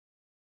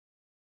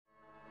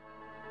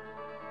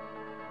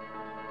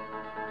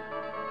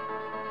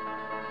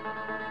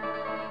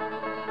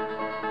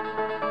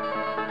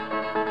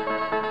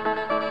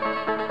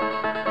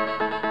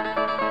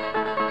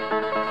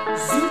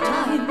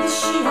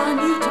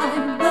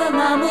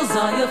Was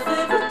I your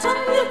favorite? Tell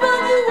me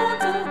about your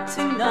water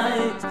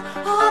tonight.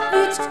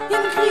 Heartbeat,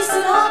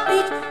 increasing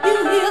heartbeat. You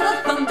hear the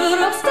thunder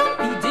of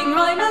stampeding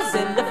rhinos,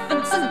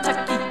 elephants and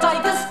tacky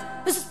tigers.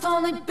 This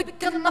town ain't big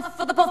enough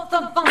for the